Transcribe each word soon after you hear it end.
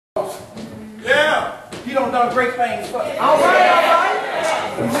Yeah. He done great things for me. All right, all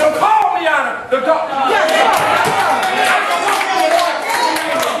right. He done called me out of the dark. Yes, sir.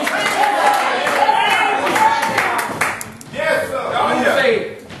 Yes, sir. I want to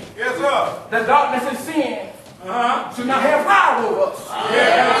say yes, sir. that darkness and sin should not have power over us.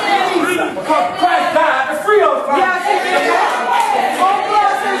 Because Christ died to free us from Yes, he did. Oh,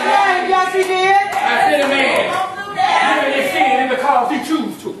 bless his name. Yes, he did. as any man living in sin because he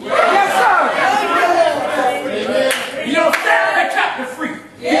chooses to. Yes, sir. He don't set the captive free.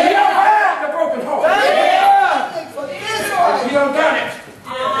 He don't have the broken heart. He done done it.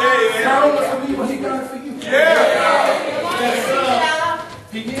 Not only for me, but he done it for you.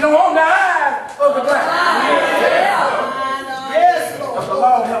 He don't own the eyes of the blind. But the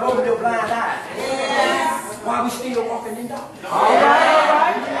Lord have opened your blind eyes. While we still walking in darkness. All right, all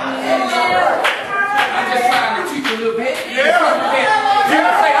right. I'm just trying to teach you a little bit. You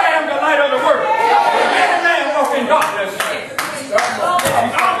can say, I am the light of the world. Any man walk in darkness.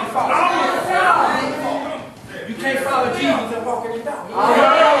 You can't follow Jesus and walk in darkness.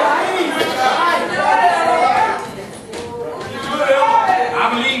 I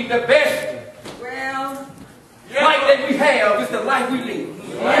believe the best life that we have is the life we live.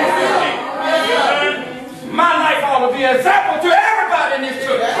 My life ought to be an example to everybody in this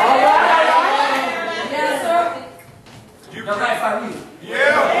church. The life I live.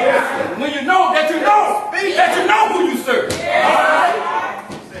 When you know that you know who you serve.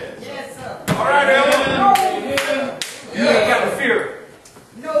 All right, Ellen. You ain't got to fear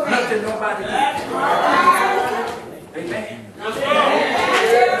nothing nobody does. Amen.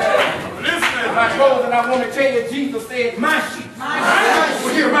 If I close and I want to tell you, Jesus said, my sheep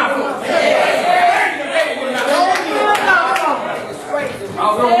will hear my voice.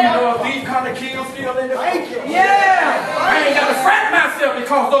 Although we know of these kind of kills still in the future. I ain't got to fret myself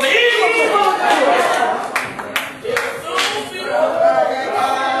because of the evil.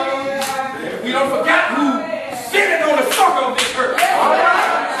 We don't forget who sitting on the circle of this earth.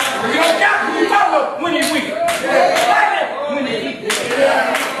 We don't forget who follow when he wins. When he eats.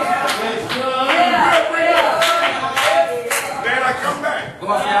 Then I come back.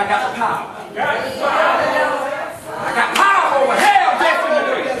 God said, I got the power. I got power over hell, death, and the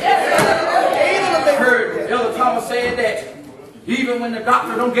grave. I heard Elder Thomas saying that even when the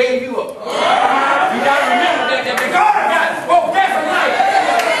doctor don't gave you up, you got to remember that the God got both death and life.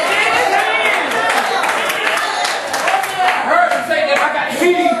 I heard him say that I got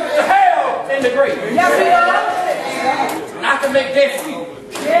keys to hell and the grave. And I can make death sweet.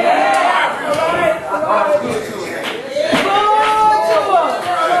 God is good to us.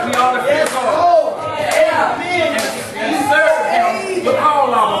 We ought to fear God. And serve him with all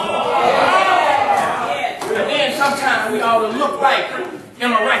our heart. And then sometimes we ought to look like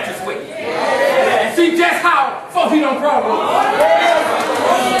in a righteous way. And see just how far he don't problem.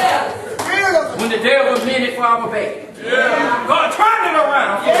 When the devil meant it for our bad. God turned it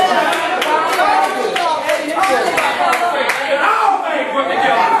around. And all things work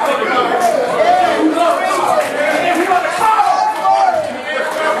together for the good. Who love God. And we ought to call.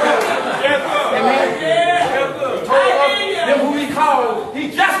 Amen. Then who he called, he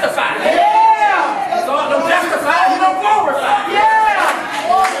justified. God don't justify, he don't glorify.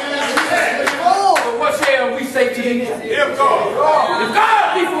 But what shall we say to him? If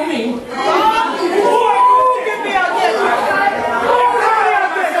God be for me, Give me a gift.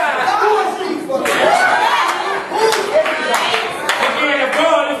 again, if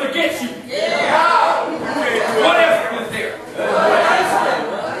God is against you, what else is there?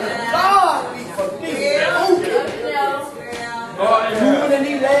 God is moving in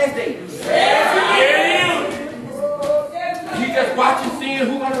these last days. He just watching, seeing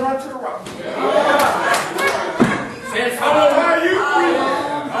who's going to run to the rock. Says, how are you?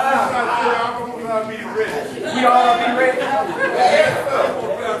 We all be ready.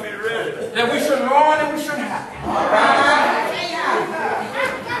 That we should run and we should hide.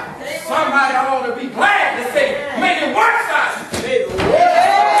 Somebody ought to be glad to say, make it work, God.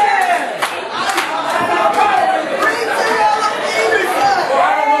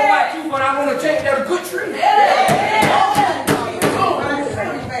 But I want to take that a good tree.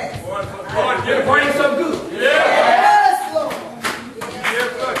 It'll bring some good. We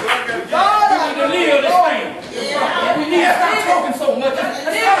need to live this thing. We need to stop talking so much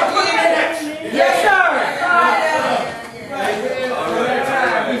and start putting it in action. Yes, sir.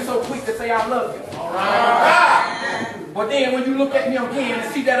 Be so quick to say I love you. But then when you look at me again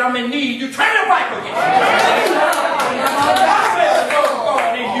and see that I'm in need, you turn it back again.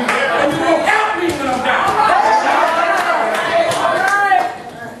 God in you. And you won't help me when I'm down.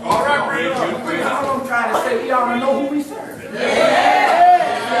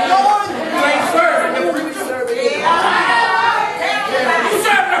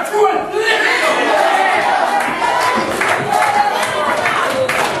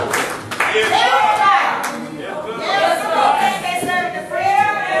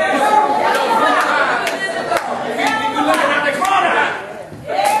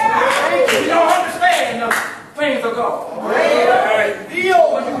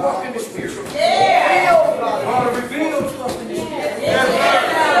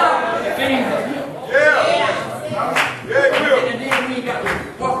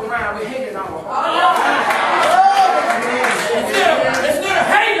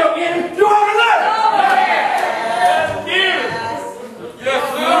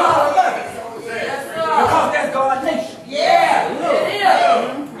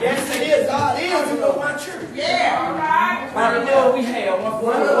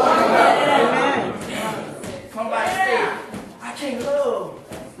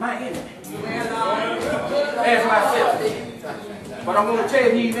 as myself. But I'm going to tell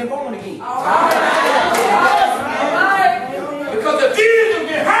you, he ain't been born again. Because if Jesus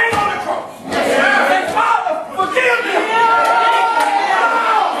can hang